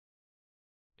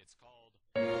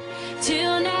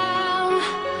Till now,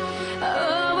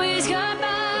 I always got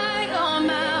by on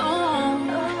my own.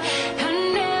 I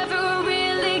never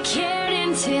really cared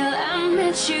until I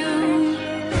met you.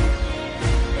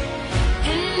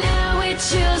 And now it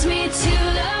chills me to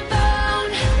the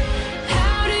bone.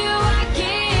 How do I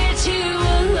get you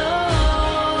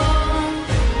alone?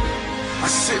 I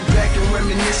sit back and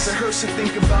reminisce, it hurts to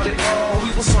think about it all.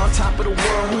 We was on top of the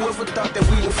world, whoever thought that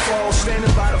we would fall?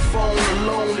 Standing by the phone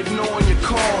alone, ignoring your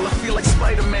call. I feel like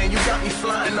Spider-Man, you got me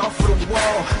flying off of the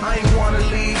wall. I ain't wanna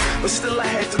leave, but still I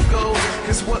had to go.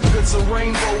 Cause what good's a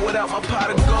rainbow without my pot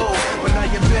of gold? But now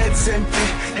your bed's empty,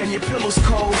 and your pillow's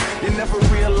cold. You never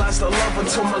realized the love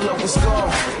until my love was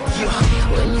gone. Yeah.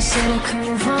 When you said I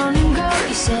couldn't run and go,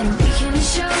 you said I'm weekend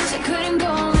shows, I couldn't go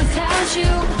on without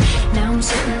you. Now I'm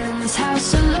sitting in this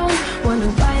house alone,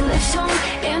 wondering why I left home,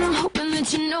 and I'm hoping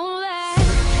that you know